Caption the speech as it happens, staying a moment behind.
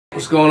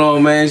What's going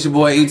on, man? It's your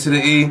boy E to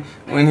the E.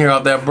 We're in here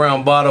out that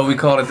brown bottle. We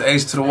call it the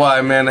H to the Y,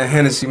 man. That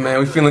Hennessy, man.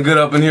 We feeling good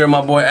up in here. My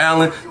boy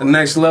Allen, the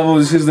next level.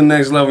 This is the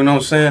next level, you know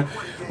what I'm saying?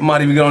 I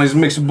might even get on these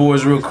mixer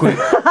boards real quick.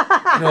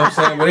 You know what I'm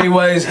saying? But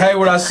anyways,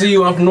 Hayward, I see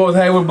you. I'm from North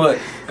Hayward, but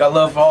got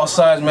love for all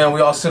sides, man.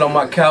 We all sit on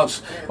my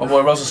couch. My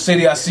boy Russell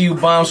City, I see you.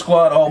 Bomb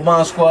Squad, the whole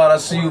Bomb Squad, I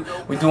see you.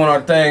 We doing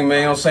our thing, man.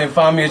 You know what I'm saying?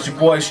 Find me at your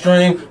boy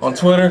Extreme on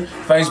Twitter,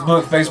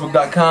 Facebook,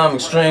 facebook.com,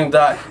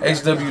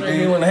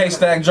 extreme.hwd. When the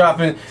Haystack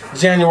dropping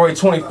January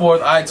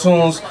 24th,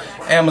 iTunes,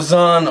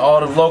 Amazon,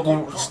 all the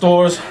local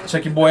stores.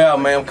 Check your boy out,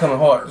 man. I'm coming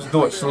hard. Let's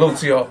do it. Salute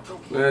to y'all.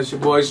 Man, it's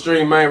your boy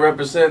Extreme, man,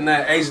 representing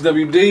that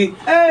HWD.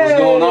 Hey. What's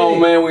going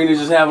on, man? We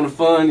just having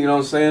fun, you know what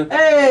I'm saying?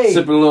 Hey.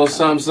 Sipping a little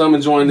something,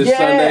 enjoying this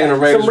Sunday in a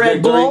Raiders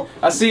victory.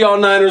 I see y'all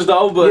Niners,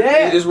 though, but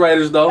it's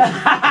Raiders, though.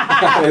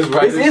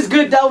 It's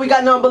good, though. We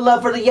got nothing but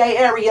love for the Yay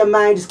area,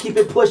 man. Just keep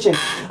it pushing.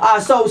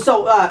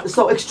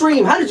 So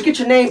Extreme, how did you get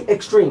your name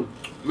Extreme?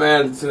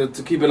 Man,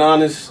 to keep it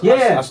honest,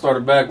 I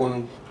started back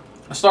when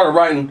I started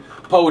writing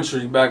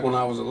poetry back when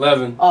I was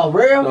 11. Oh,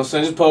 real? You know what I'm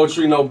saying? Just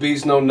poetry, no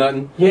beats, no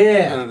nothing.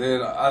 Yeah. And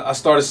then I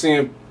started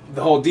seeing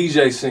the whole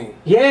DJ scene.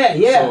 Yeah,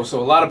 yeah. So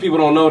a lot of people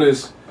don't know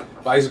this,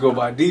 but I used to go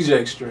by DJ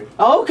Extreme.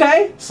 Oh,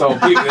 okay. So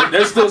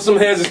there's still some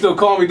heads that still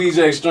call me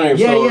DJ Extreme.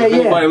 Yeah, so yeah, if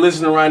anybody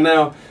listening right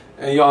now,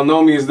 and y'all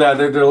know me as that,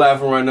 they're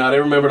laughing right now. They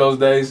remember those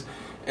days.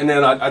 And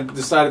then I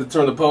decided to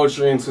turn the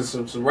poetry into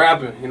some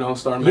rapping, you know,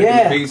 started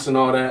making beats and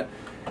all that.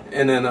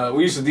 And then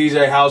we used to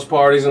DJ house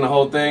parties and the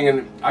whole thing,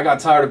 and I got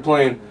tired of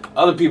playing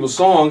other people's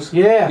songs.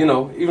 Yeah. You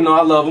know, even though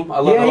I love them, I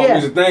love the whole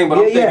music thing, but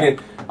I'm thinking,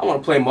 I want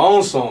to play my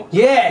own song.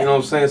 Yeah. You know what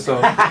I'm saying? So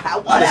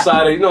I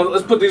decided, you know,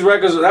 let's put these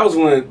records, that was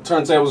when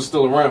turntables were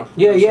still around.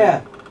 Yeah,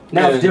 yeah.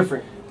 Now it's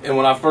different. And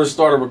when I first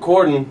started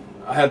recording,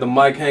 I had the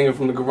mic hanging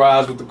from the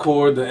garage with the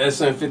cord, the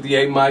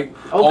SM58 mic,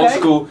 old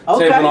school,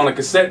 taping on a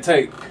cassette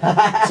tape.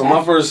 So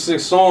my first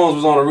 6 songs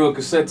was on a real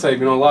cassette tape.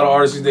 You know, a lot of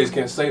artists these days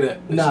can't say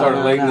that. They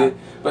started late in it.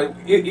 But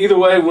either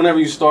way, whenever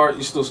you start,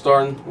 you're still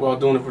starting. We're all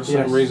doing it for the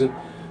same reason.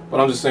 But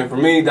I'm just saying, for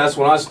me, that's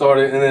when I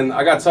started. And then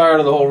I got tired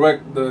of the whole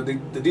the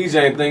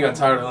DJing thing. Got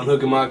tired of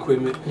unhooking my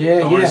equipment,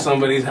 going to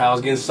somebody's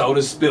house, getting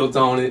soda spilt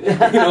on it. You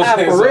know what I'm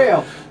saying? For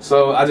real.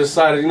 So I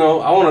decided, you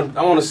know, I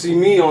want to see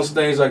me on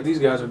stage like these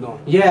guys are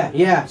doing. Yeah,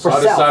 yeah. So I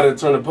decided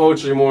to turn the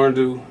poetry more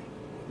into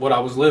what I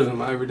was living,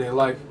 my everyday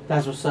life.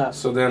 That's what's up.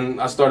 So then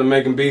I started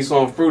making beats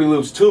on Fruity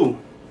Loops 2.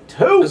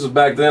 This was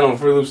back then on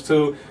Fruity Loops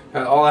 2.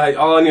 All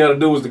I needed to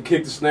do was to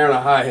kick the snare and a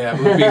hi-hat.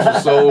 The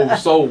beats were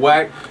so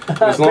whack.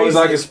 As long as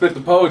I could spit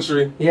the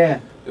poetry,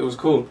 it was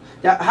cool.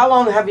 Now, how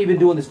long have you been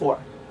doing this for?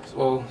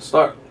 Well,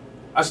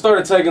 I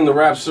started taking the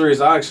rap serious.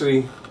 A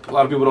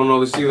lot of people don't know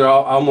this either. I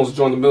almost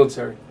joined the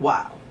military.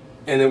 Wow.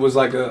 And it was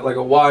like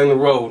a Y in the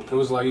road. It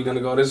was like, you're going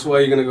to go this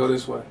way, you're going to go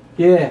this way.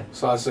 Yeah.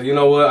 So I said, you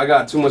know what? I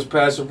got too much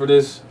passion for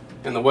this.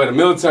 And the way the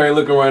military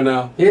looking right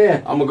now,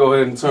 I'm going to go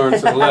ahead and turn to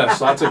the left.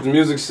 So I took the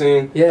music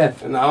scene,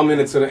 and now I'm in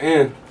it to the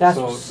end. That's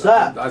what's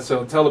up. I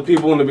said, tell the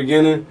people in the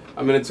beginning,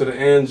 I'm in it to the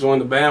end, join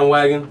the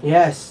bandwagon.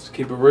 Yes. Just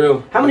keep it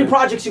real. How many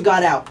projects you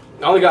got out?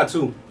 I only got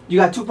 2. You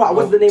got 2 projects?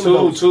 What's the name of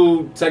those?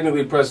 Two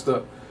technically pressed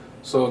up.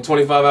 So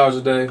 25 hours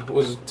a day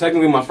was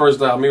technically my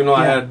first album, even though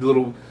I had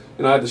little,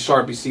 you know, I had the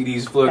Sharpie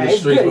CDs flooding the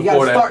streets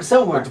before that. Start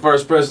somewhere. But the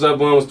first pressed up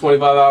one was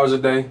 25 hours a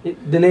day.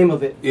 The name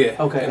of it? Yeah.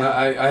 Okay. And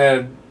I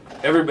had...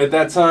 at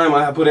that time,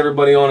 I put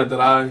everybody on it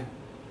that I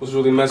was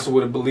really messing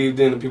with and believed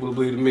in, and people who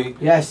believed in me.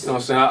 Yes. You know what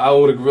I'm saying? I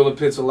owe the Gorilla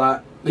Pits a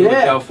lot. They looked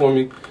out for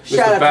me.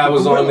 Shout Mr. Fab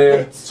was on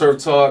there.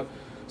 Surf Talk,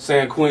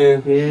 San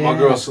Quinn. My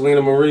girl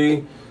Selena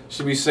Marie.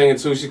 She be singing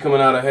too. She's coming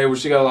out of Hayward.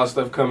 She got a lot of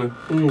stuff coming.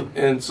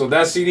 And so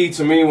that CD,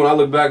 to me, when I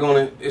look back on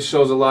it, it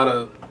shows a lot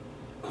of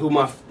who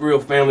my real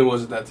family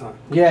was at that time.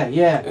 Yeah,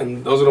 yeah.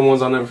 And those are the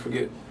ones I'll never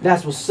forget.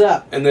 That's what's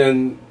up. And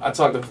then I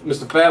talked to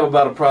Mr. Fab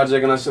about a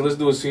project, and I said, let's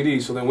do a CD.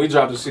 So then we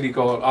dropped a CD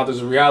called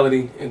Authors of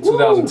Reality in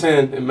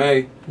 2010 in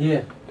May.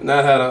 Yeah. And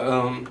that had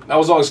that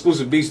was all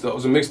exclusive beats though. It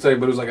was a mixtape,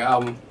 but it was like an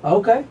album.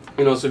 Okay.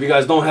 You know, so if you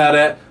guys don't have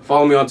that,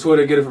 follow me on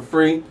Twitter, get it for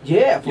free.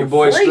 Yeah, for your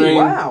boy free. Stream.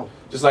 Wow.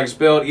 Just like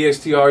spelled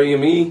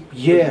EXTREME.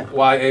 Yeah.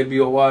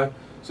 YABOY.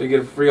 So you get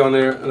it free on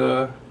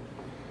there.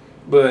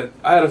 But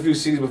I had a few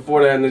CDs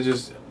before that, and it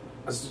just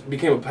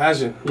became a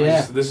passion.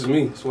 Yeah. This is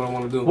me. That's what I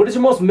want to do. What is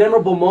your most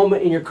memorable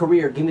moment in your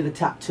career? Give me the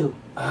top 2.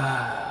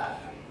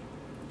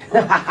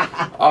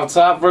 Off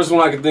top, first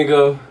one I could think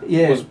of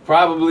was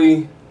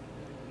probably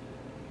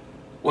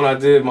when I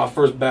did my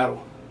first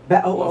battle.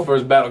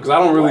 First battle, because I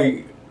don't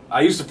really... I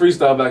used to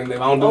freestyle back in the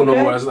day. I don't do it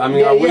no more. I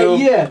mean, I will.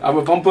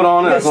 If I'm put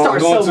on it, I'm going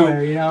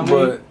to. You know what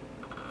I mean?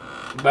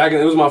 But back in,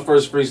 it was my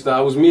first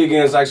freestyle. It was me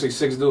against actually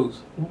 6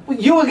 dudes.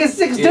 You against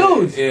 6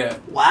 dudes? Yeah.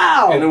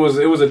 Wow. And it was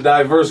a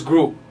diverse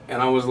group.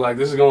 And I was like,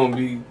 this is going to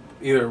be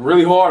either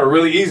really hard or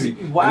really easy.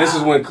 Wow. And this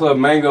is when Club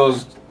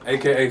Mango's,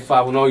 a.k.a.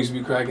 510, used to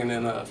be cracking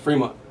in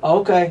Fremont.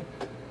 Okay.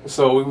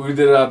 So we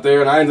did it out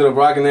there, and I ended up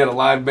rocking. They had a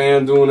live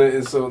band doing it.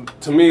 And so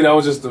to me, that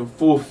was just a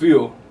full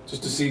feel,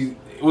 just to see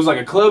it was like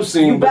a club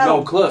scene, but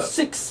no club.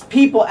 6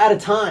 people at a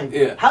time.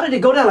 Yeah. How did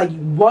it go down? Like,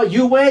 what,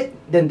 you went,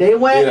 then they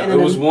went? Yeah, and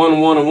then it was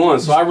 1-on-1.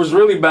 So I was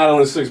really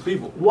battling 6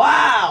 people.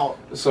 Wow.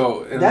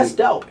 So that's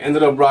dope.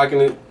 Ended up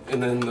rocking it,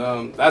 and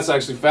then that's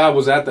actually Fab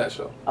was at that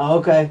show. Oh,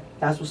 okay,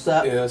 that's what's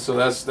up. Yeah, so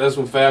that's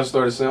when Fab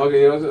started saying,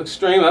 okay,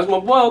 Extreme, that's my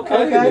boy,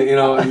 okay. And, you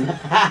know. And,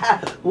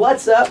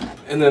 what's up?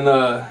 And then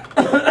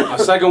my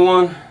second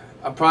one,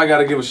 I probably got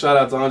to give a shout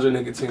out to Andre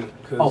Nicotina.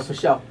 Oh, for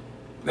sure.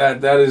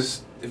 That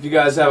is, if you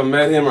guys haven't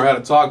met him or had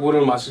a talk with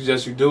him, I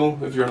suggest you do.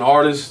 If you're an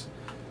artist,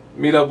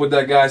 meet up with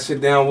that guy,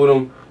 sit down with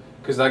him,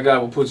 because that guy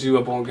will put you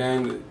up on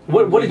game.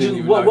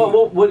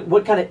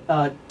 What kind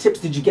of tips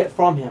did you get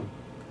from him?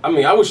 I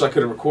mean, I wish I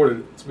could have recorded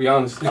it, to be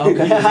honest.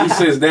 Okay. he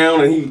sits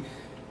down and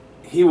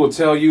he will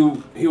tell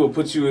you, he will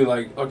put you in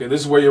like, okay,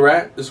 this is where you're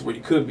at, this is where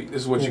you could be,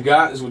 this is what you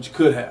got, this is what you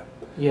could have.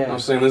 Yeah. You know what I'm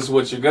saying? This is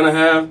what you're gonna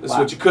have, this is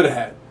what you could have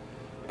had.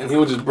 And he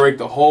will just break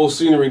the whole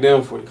scenery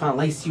down for you. Kind of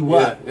lace you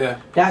up. Yeah.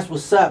 That's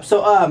what's up.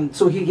 So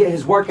so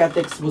his work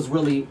ethics was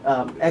really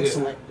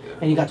excellent,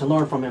 and you got to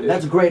learn from him.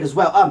 That's great as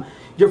well.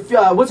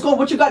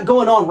 What you got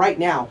going on right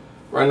now?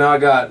 Right now I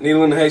got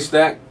Needle in the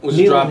Haystack, which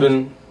is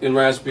dropping in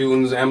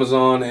Rasputin's,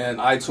 Amazon, and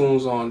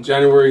iTunes on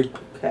January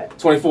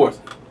 24th.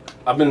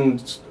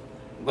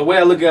 The way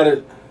I look at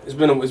it, it's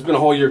been a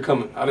whole year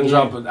coming. I didn't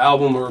drop an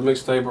album or a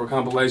mixtape or a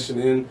compilation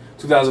in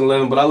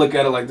 2011, but I look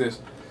at it like this.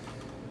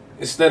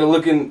 Instead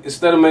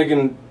of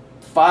making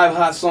 5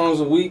 hot songs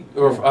a week,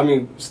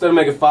 instead of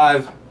making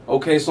 5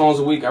 okay songs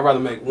a week, I'd rather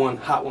make 1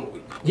 hot one a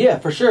week. Yeah,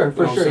 for sure.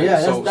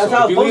 Yeah, that's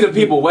how. If you leave the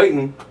people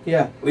waiting,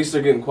 at least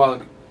they're getting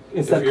quality.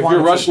 If quantity.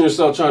 you're rushing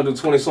yourself trying to do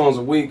 20 songs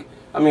a week,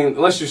 I mean,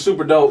 unless you're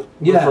super dope.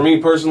 Yeah. For me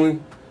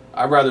personally,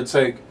 I'd rather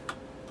take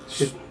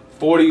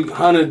 40,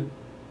 100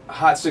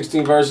 hot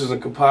 16 verses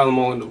and compile them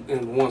all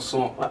in one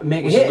song.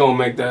 Make which a hit. is gonna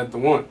make that the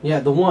one. Yeah,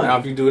 the one. Now,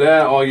 if you do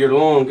that all year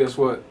long, guess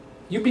what?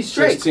 You be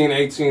straight. 16,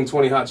 18,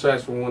 20 hot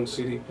tracks for one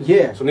CD.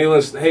 Yeah. So Needle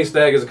in the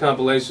Haystack is a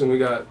compilation. We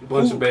got a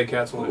bunch of Bay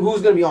Cats on it.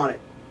 Who's gonna be on it?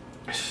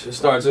 It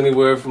starts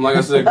anywhere from, like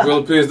I said,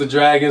 Gorilla Piz, The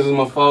Dragons is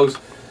my folks.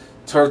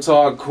 Turf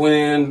Talk,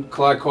 Quinn,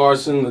 Clyde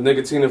Carson, the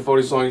Nicotina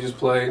 40 song you just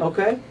played.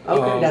 Okay.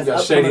 That's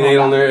got Shady Nate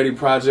on there, Eddie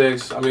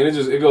Projects. I mean,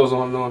 it goes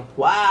on and on.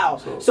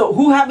 Wow. So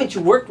who haven't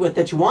you worked with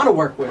that you want to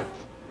work with?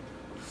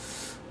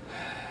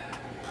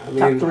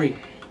 Top 3.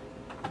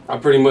 I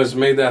pretty much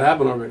made that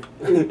happen already.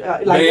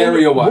 Like Bay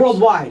Area wise.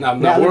 Worldwide. Not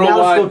now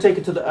worldwide. Let's go take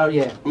it to the, I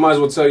might as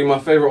well tell you my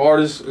favorite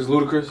artist is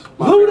Ludacris.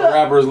 My favorite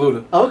rapper is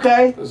Luda.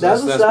 Okay.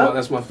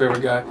 That's my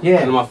favorite guy.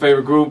 Yeah. And my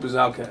favorite group is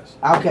Outkast.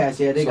 Outkast,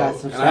 yeah, they got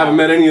some And I haven't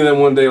met any of them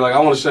one day. Like, I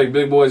want to shake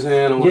Big Boy's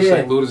hand. I want to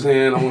shake Luda's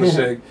hand. I want to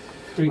shake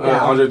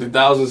Andre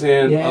 3000's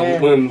hand. Yeah.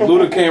 When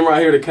Luda came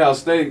right here to Cal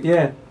State,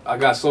 yeah, I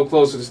got so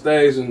close to the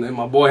stage, and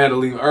my boy had to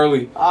leave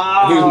early.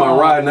 Oh. He was my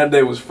ride, and that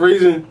day was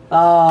freezing.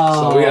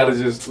 Oh. So we had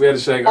to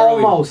shake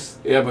early. Almost.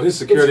 Yeah, but his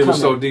security was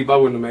so deep, I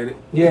wouldn't have made it.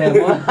 Yeah.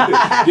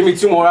 Well, give me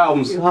 2 more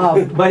albums.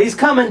 But he's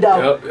coming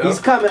though. Yep. He's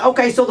coming.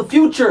 Okay, so the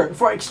future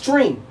for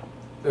Extreme.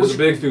 There's a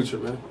big future,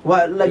 man.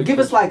 Well, like, give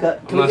us like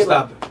a. I'm not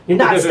stopping. You're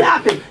not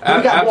stopping.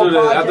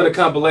 After the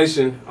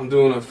compilation, I'm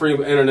doing a free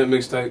internet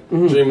mixtape,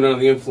 Dreaming Under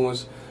the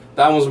Influence.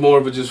 That one's more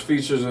of just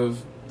features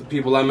of the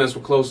people I mess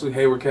with closely,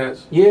 Hayward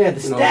Cats. Yeah, the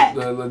stack.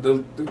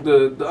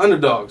 The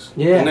underdogs.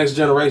 Yeah. The next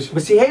generation.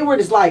 But see, Hayward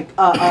is like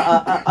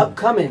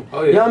upcoming.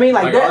 Oh yeah. You know what I mean?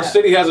 Like our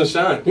city hasn't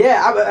shined.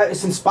 Yeah,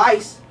 since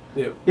Spice.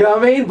 Yeah. You know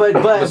what I mean?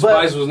 But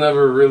Spice was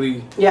never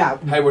really. Yeah.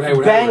 Hayward.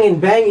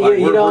 Banging. Like,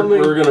 you know what I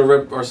mean? We're gonna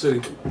rep our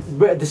city.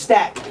 The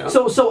stack. Yeah.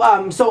 So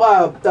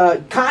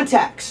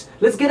contacts.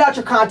 Let's get out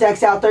your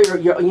contacts out there.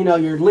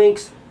 Your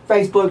links,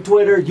 Facebook,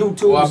 Twitter,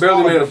 YouTube. Well, I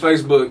barely made a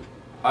Facebook.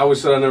 I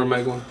always said I never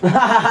make one.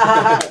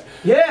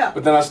 Yeah.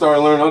 But then I started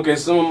learning. Okay,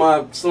 some of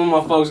my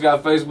folks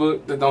got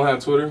Facebook that don't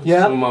have Twitter.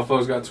 Yeah. Some of my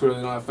folks got Twitter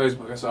that don't have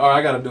Facebook. I said, all right,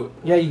 I got to do it.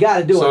 Yeah, you got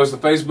to do it. So it's the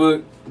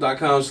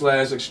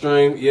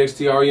Facebook.com/extreme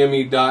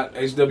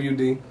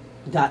EXTREME.HWD.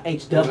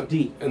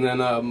 .HWD. And then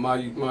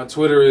my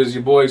Twitter is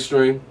your boy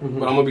Extreme,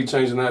 but I'm gonna be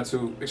changing that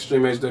to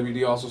Extreme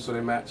HWD also, so they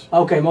match.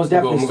 Okay, most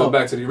definitely. I'm gonna go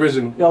back to the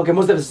original. Okay,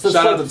 most definitely.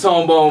 Shout out to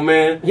Tombone,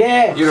 man.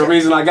 Yeah. You're the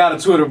reason I got a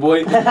Twitter,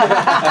 boy.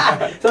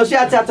 So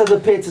shouts out to the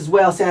Pits as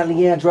well, San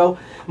Leandro,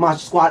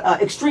 Monster Squad,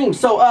 Extreme.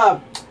 So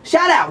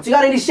shout outs. You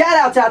got any shout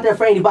outs out there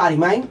for anybody,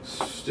 man?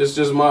 Just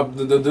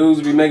the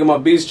dudes be making my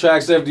beats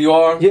tracks,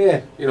 FDR. Yeah.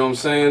 You know what I'm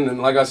saying?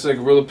 And like I said,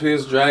 Gorilla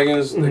Piz,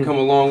 Dragons, they come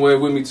a long way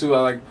with me too.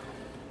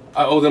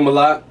 I owe them a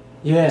lot.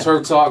 Yeah.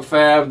 Turf Talk,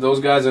 Fab, those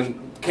guys,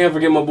 and can't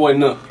forget my boy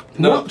Nuck.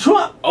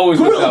 Trump.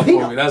 Always look out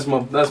for me. That's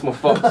my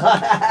folks.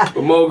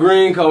 But Mo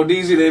Green, Cole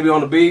Deasy, they be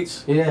on the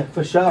beats. Yeah,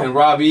 for sure. And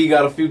Rob E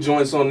got a few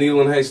joints on Needle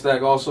and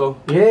Haystack also.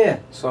 Yeah.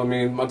 So I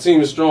mean, my team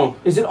is strong.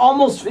 Is it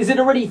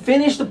already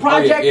finished, the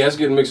project? Oh, yeah, it's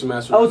getting mixed and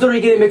mastered. Oh, it's already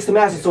getting mixed and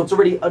mastered, so it's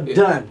already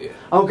done. Yeah.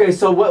 Okay,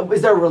 so what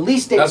is there a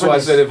release date? That's why I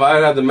said if I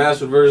had had the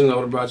mastered version, I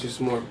would have brought you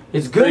some more.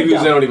 It's good.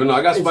 Previews they don't even know.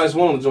 I got Spice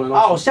One on the joint.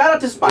 Also. Oh, shout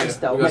out to Spice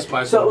though. We got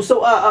Spice can't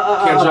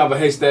drop a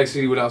Haystack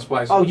CD without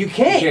Spice. Oh, you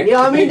can't. You know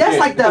what I mean? That's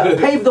like the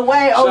pave the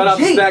way. OG. Shout out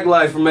to Stack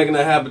Life for making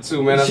that happen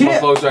too, man. That's my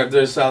folks right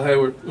there, South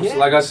Hayward. Yeah.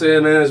 Like I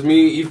said, man, it's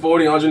me,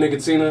 E40, Andre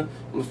Nicotina,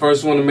 I'm the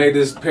first one to make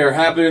this pair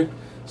happen.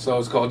 So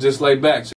it's called Just Lay Back.